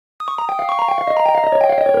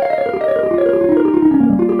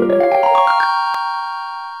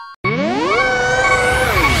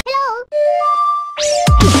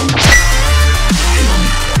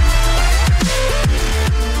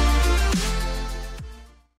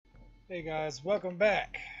Hey guys, welcome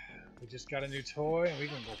back. We just got a new toy and we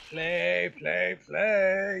can go play.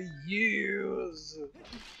 Use.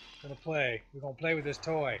 Gonna play. We're gonna play with this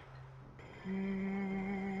toy.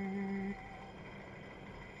 Hey.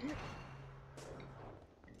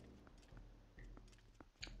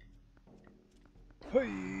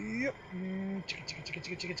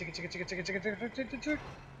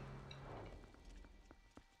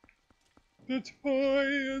 The toy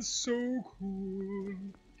is so cool.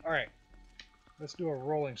 Alright, let's do a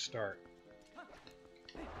rolling start.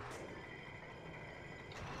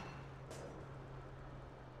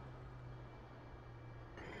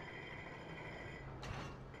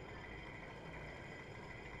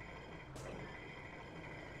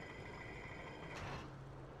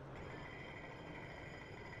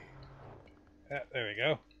 There we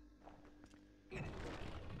go.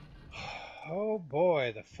 Oh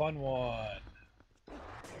boy, the fun one.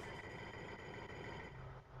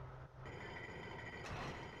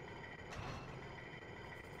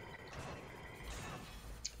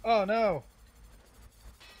 Oh no!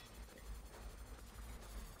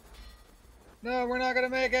 No, we're not gonna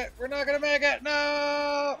make it! We're not gonna make it!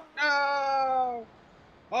 No! No!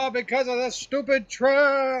 All because of this stupid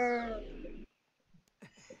trap!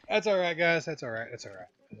 That's alright, guys. That's alright. That's alright.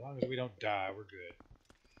 As long as we don't die, we're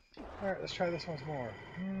good. Alright, let's try this once more.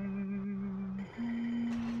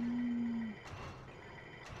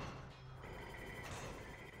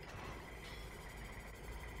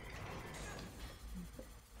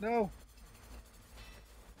 No!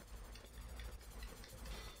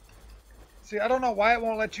 See, I don't know why it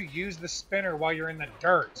won't let you use the spinner while you're in the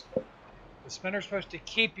dirt. The spinner's supposed to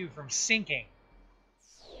keep you from sinking.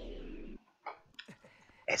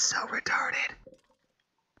 It's so retarded.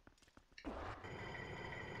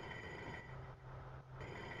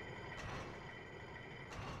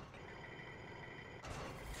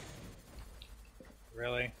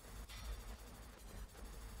 Really?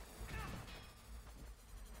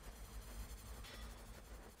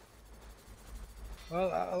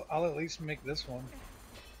 Well, I'll at least make this one.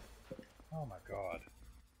 Oh my god.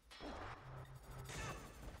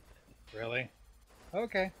 Really?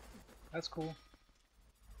 Okay. That's cool.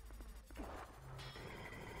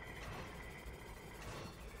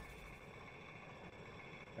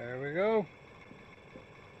 There we go.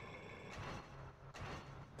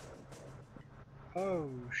 Oh,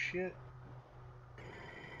 shit.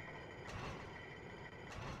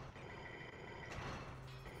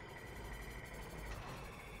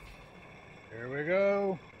 Here we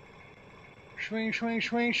go. Swing, swing,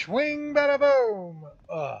 swing, swing, bada boom.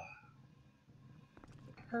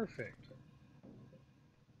 Perfect.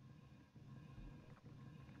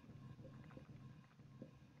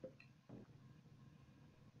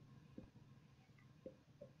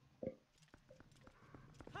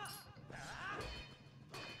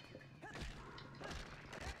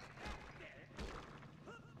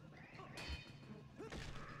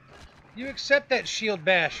 You accept that shield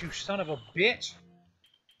bash, you son of a bitch!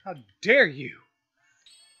 How dare you!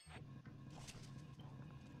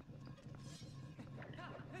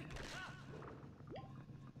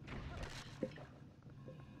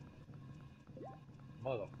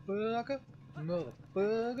 Motherfucker!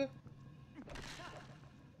 Motherfucker!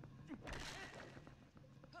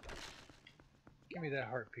 Give me that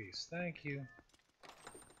heart piece. Thank you.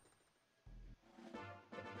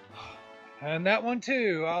 And that one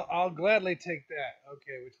too. I'll gladly take that.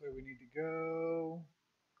 Okay, which way we need to go?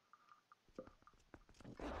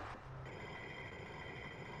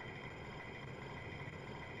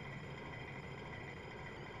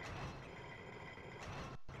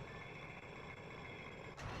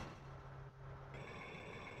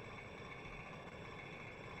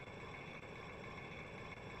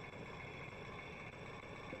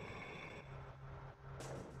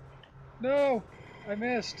 No! I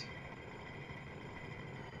missed.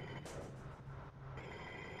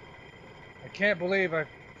 I can't believe I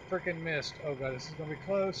freaking missed. Oh god, this is gonna be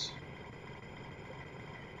close.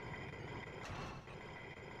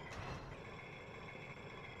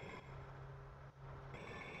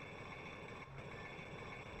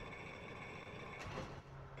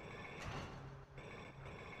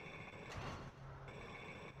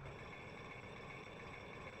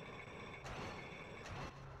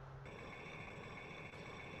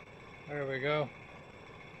 There we go.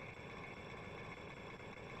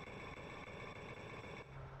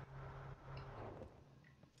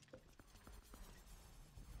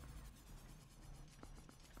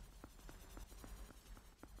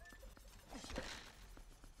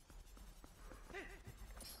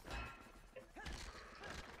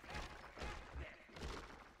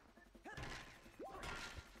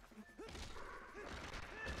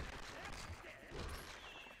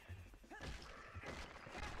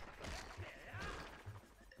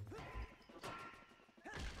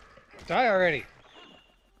 Die already.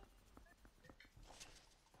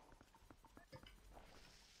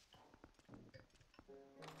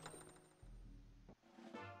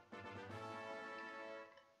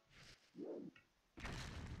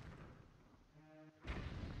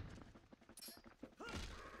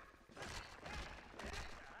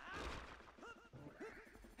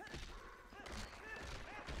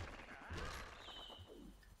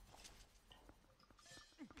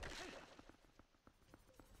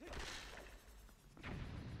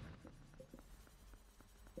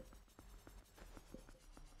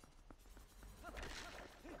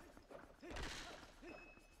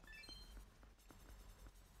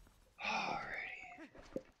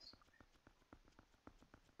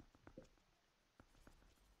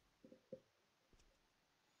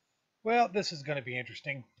 Well, this is going to be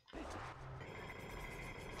interesting.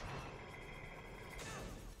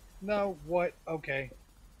 No, what? Okay.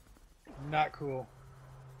 Not cool.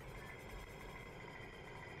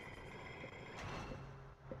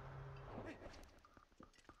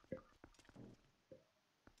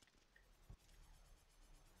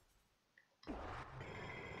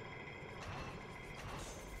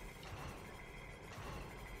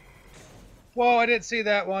 Whoa, I didn't see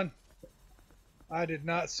that one. I did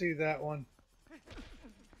not see that one.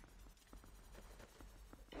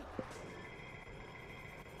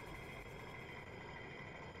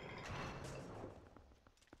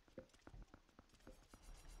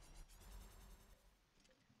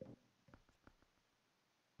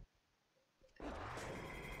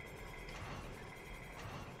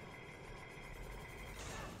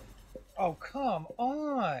 Oh, come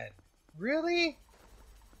on. Really?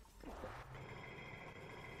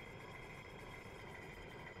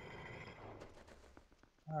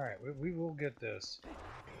 Alright, we will get this.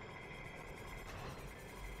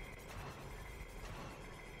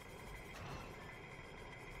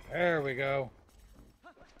 There we go.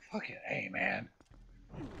 Fucking A, man.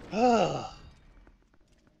 Ugh.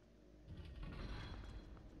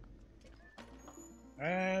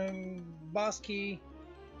 And boss key.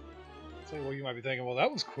 So, well, you might be thinking, well, that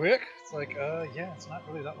was quick. It's like, yeah, it's not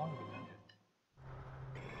really that long of a dungeon.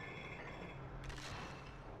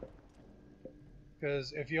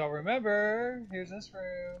 Because if y'all remember, here's this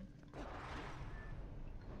room.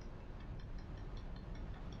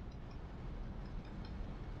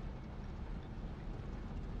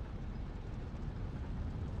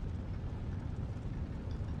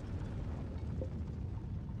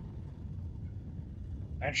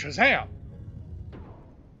 And Shazam!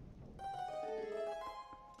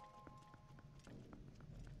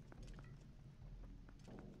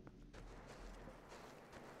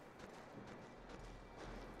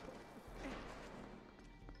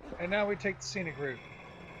 And now we take the scenic route.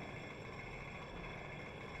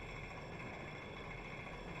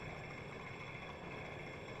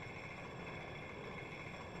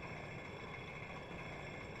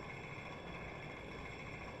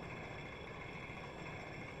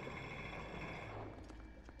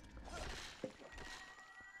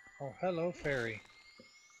 Oh, hello, fairy.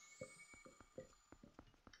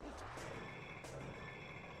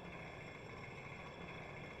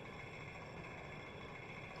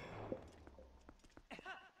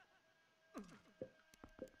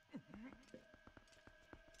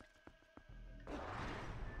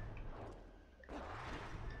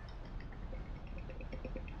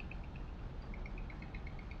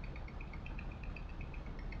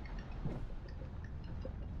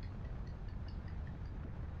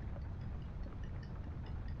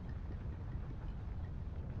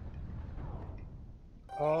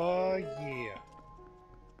 Oh, yeah.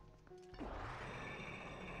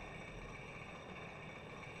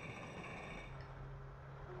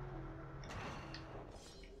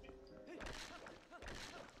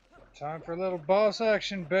 Time for a little boss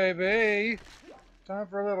action, baby. Time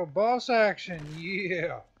for a little boss action,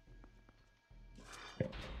 yeah.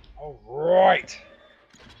 All right.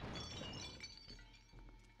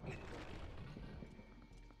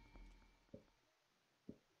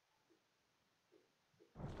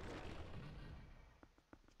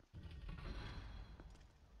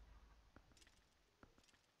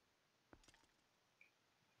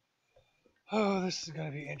 Oh, this is going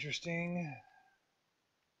to be interesting.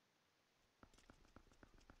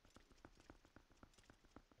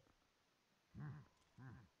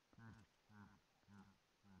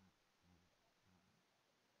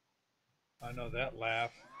 I know that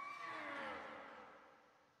laugh.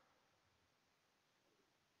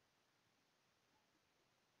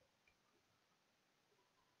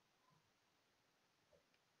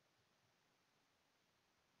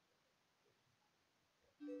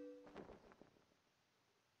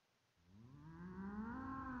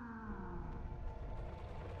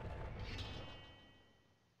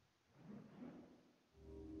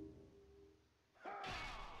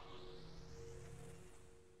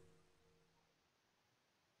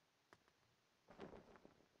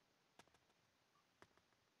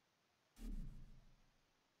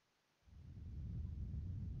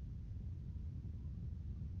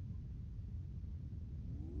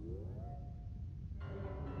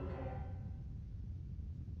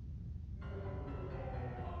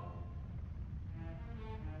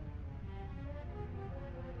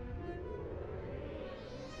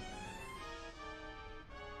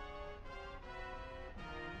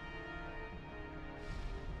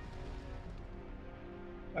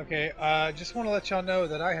 Okay, just want to let y'all know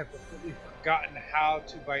that I have completely forgotten how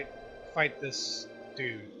to fight this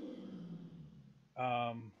dude.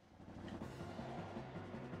 Um,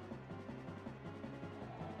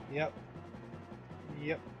 yep,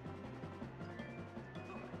 yep.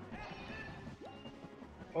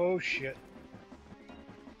 Oh shit.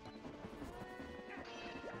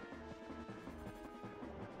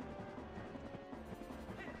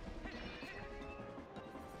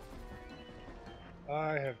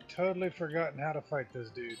 I have totally forgotten how to fight this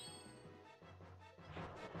dude.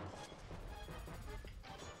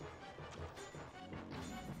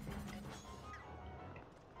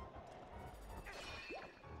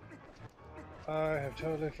 I have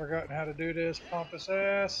totally forgotten how to do this, pompous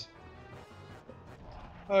ass.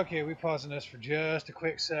 Okay, we pausing this for just a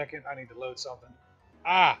quick second. I need to load something.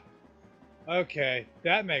 Ah! Okay,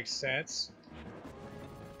 that makes sense.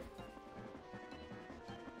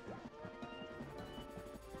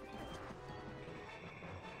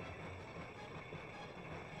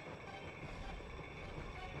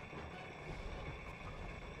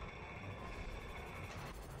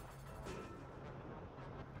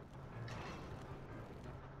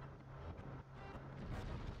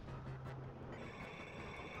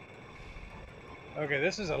 Okay,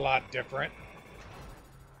 this is a lot different.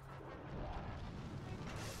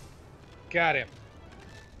 Got him.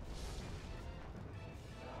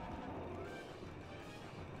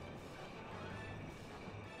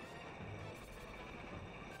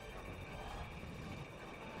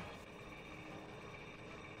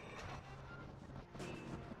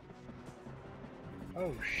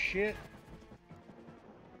 Oh shit.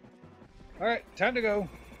 Alright, time to go.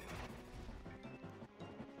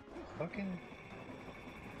 Fucking...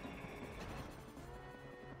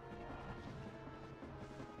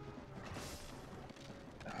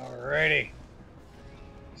 Alrighty.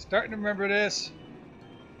 Starting to remember this.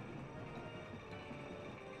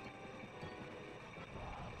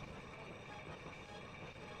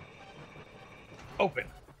 Open.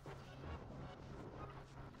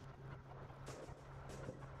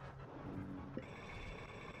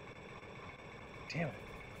 Damn it.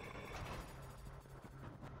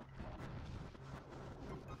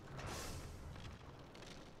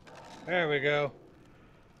 There we go.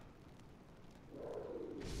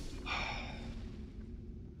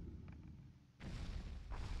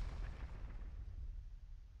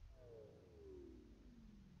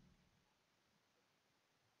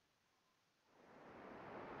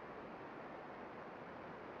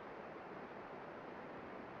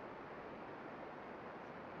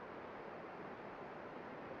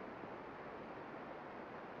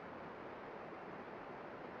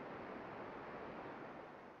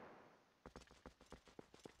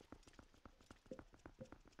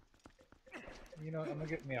 You know, I'm gonna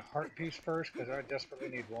get me a heart piece first because I desperately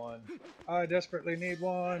need one. I desperately need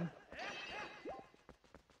one.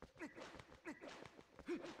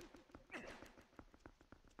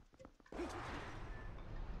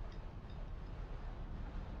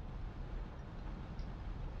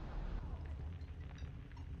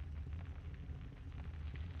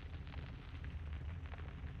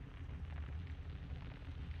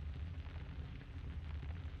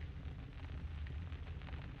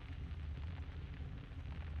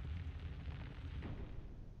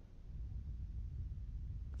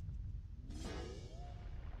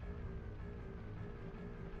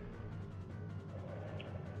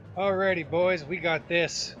 Alrighty, boys, we got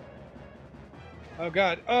this. Oh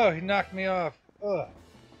god. Oh, he knocked me off. Ugh.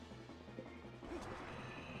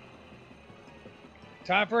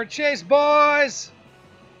 Time for a chase, boys!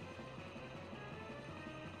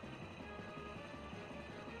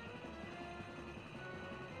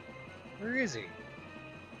 Where is he?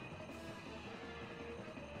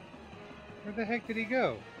 Where the heck did he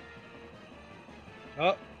go?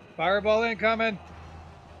 Oh, fireball incoming!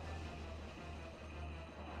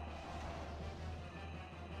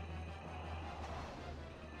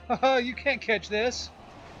 Haha, you can't catch this!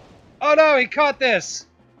 Oh no, he caught this!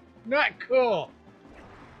 Not cool!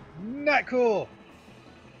 Not cool!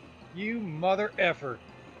 You mother effer.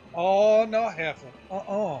 Oh, no heifer.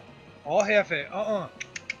 All heifer.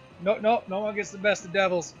 No, no, no one gets the best of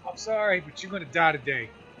devils. I'm sorry, but you're gonna die today.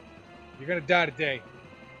 You're gonna die today.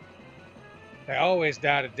 They always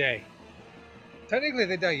die today. Technically,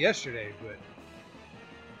 they died yesterday, but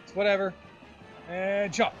it's whatever.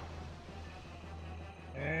 And jump.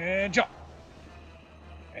 And jump.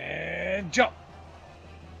 And jump.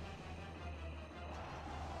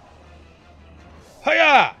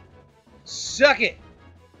 Hiya! Suck it.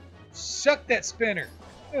 Suck that spinner.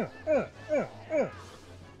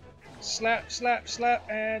 Slap, slap, slap,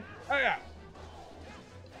 and hiya!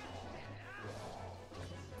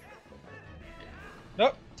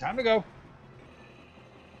 Nope, time to go.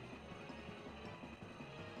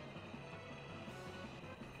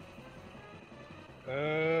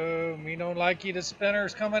 Oh, me don't like you. The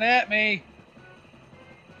spinner's coming at me.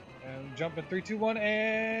 And jumping 3, 2, 1,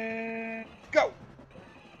 and go.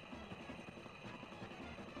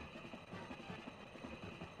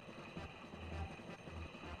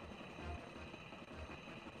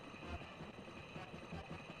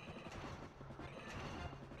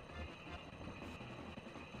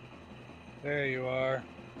 There you are.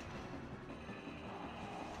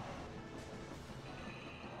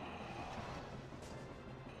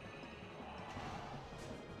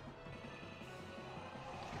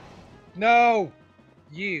 No!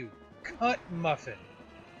 You cunt muffin.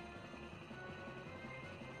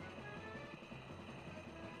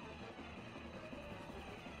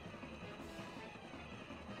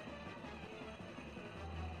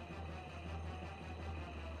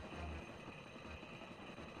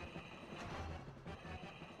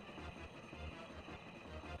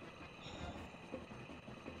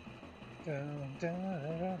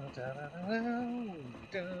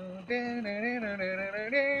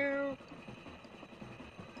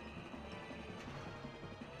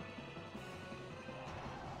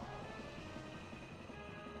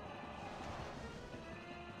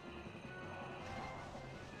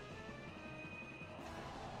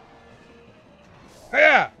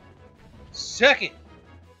 Yeah! Second!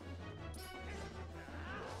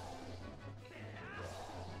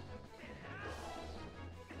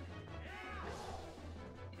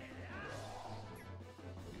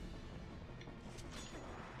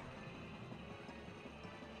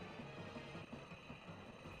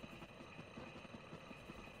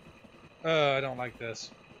 I don't like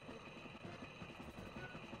this.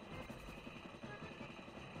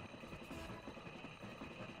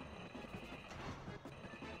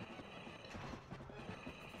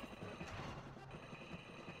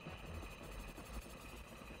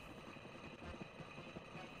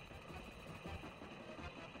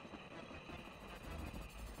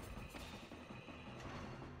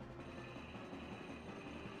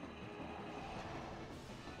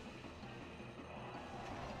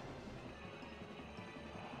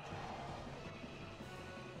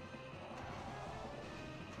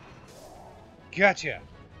 Gotcha!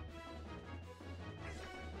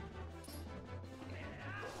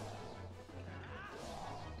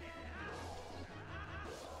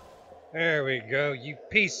 There we go, you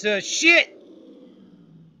piece of shit!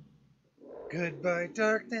 Goodbye,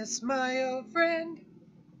 darkness, my old friend.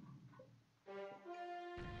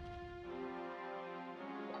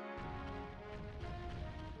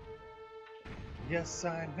 Yes,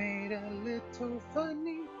 I made a little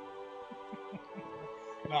funny.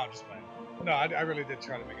 No, I'm just playing. No, I really did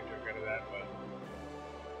try to make a joke out of that,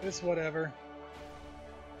 but it's whatever.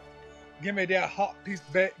 Give me that hot piece,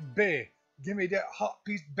 baby. Give me that hot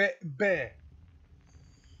piece, baby.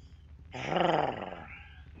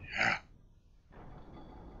 Yeah.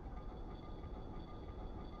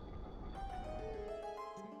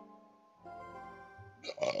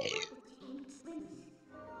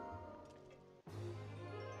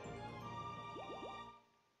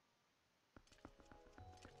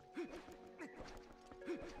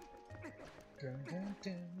 Dun, dun,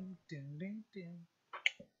 dun, dun, dun, dun.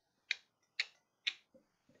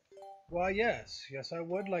 Why, yes. Yes, I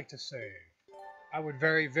would like to save. I would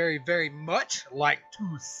very, very, very much like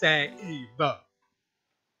to save.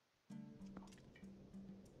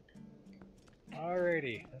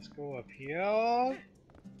 Alrighty, let's go up here.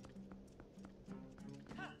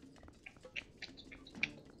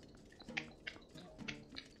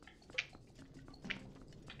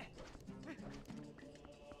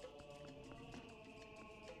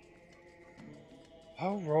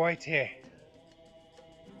 Alrighty.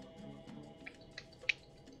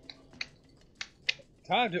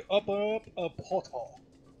 Time to open up a portal.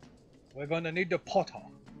 We're gonna need the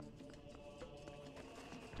portal.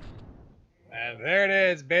 And there it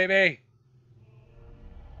is, baby.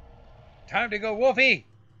 Time to go, Wolfie.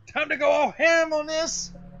 Time to go all ham on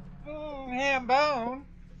this. Ham bone.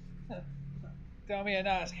 Tell me a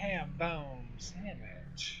nice ham bone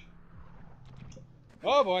sandwich.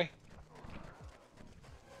 Oh boy.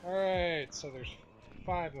 Alright, so there's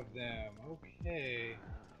 5 of them. Okay.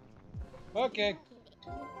 Okay.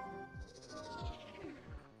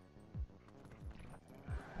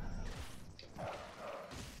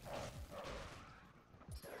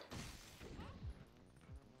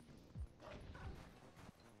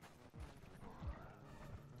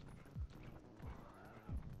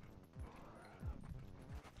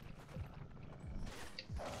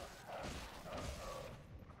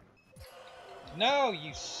 No,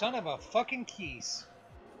 you son of a fucking keys.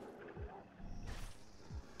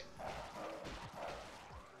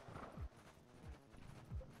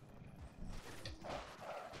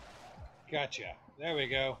 Gotcha. There we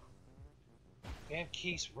go. Damn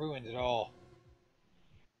Keese ruined it all.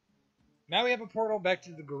 Now we have a portal back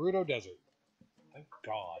to the Gerudo Desert. Thank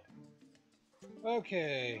God.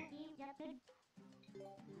 Okay.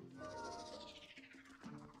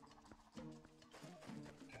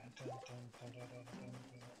 Dun, dun, dun, dun, dun, dun, dun,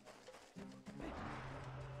 dun.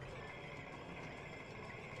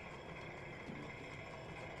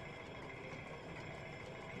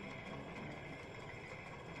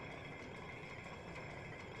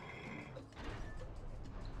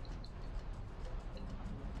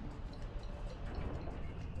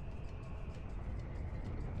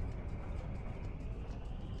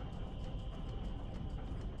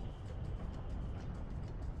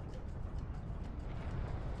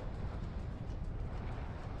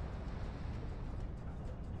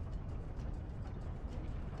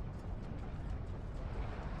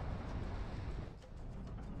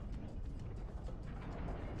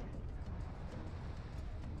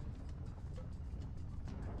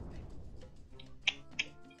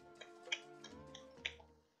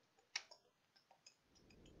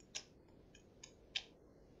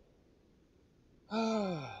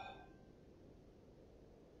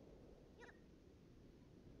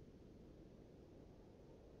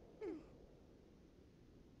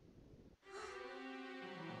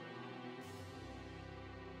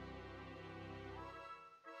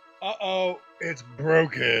 Uh-oh, it's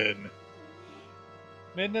broken.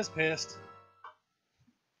 Midna's pissed.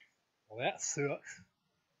 Well, that sucks.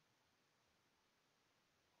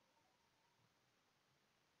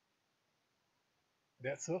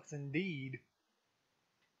 That sucks indeed.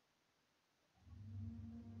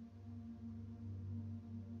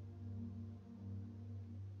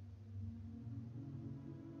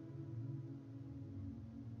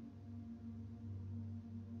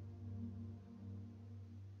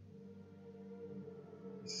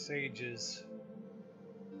 Sages.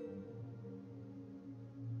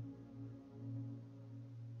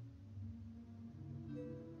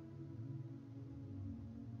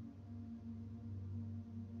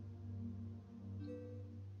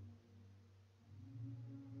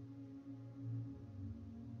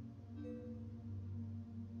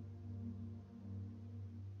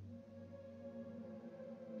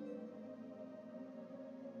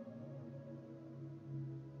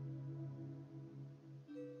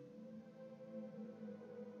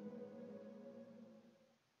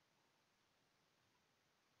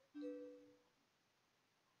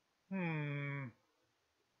 Hmm.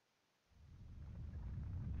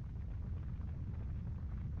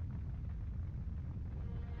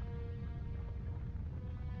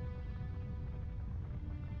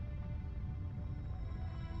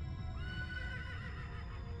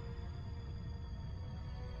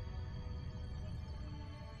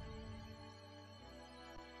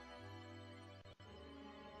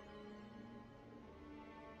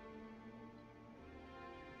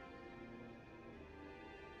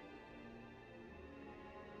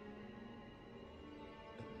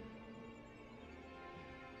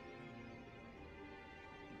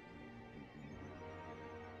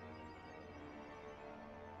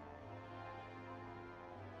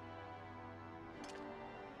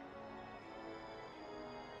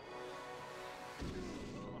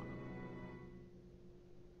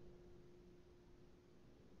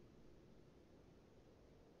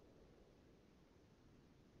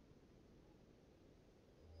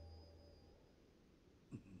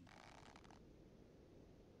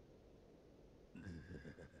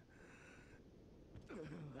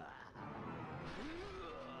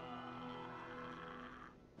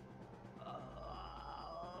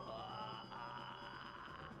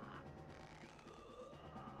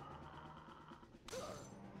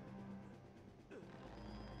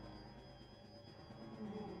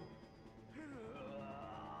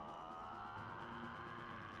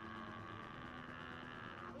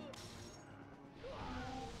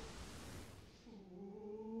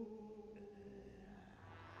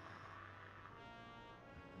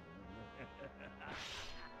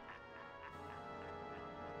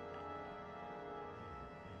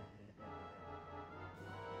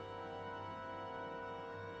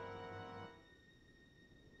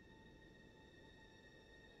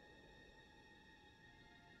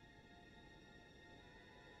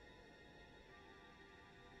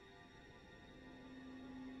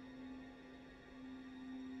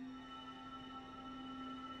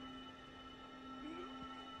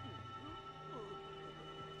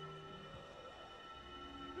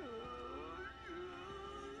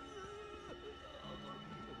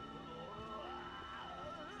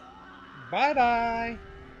 Bye-bye.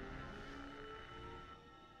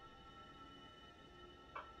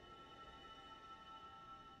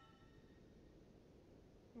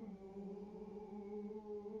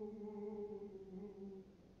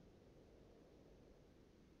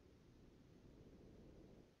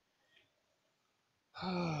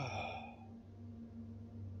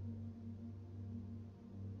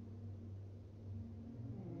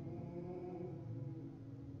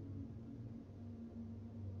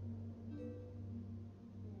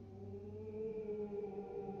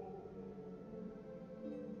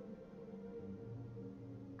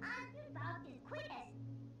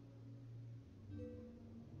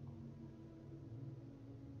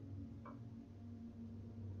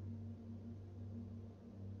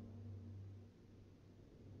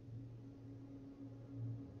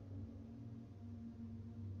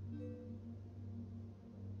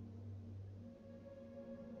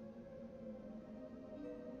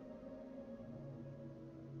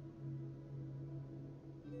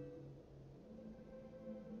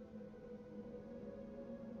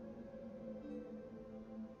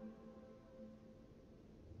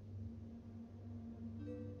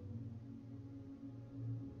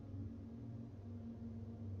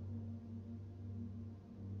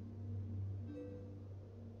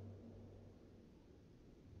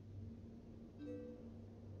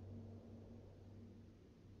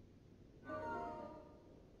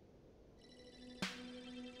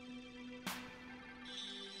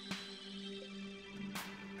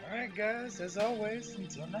 Alright guys, as always,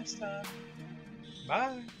 until next time,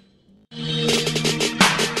 bye!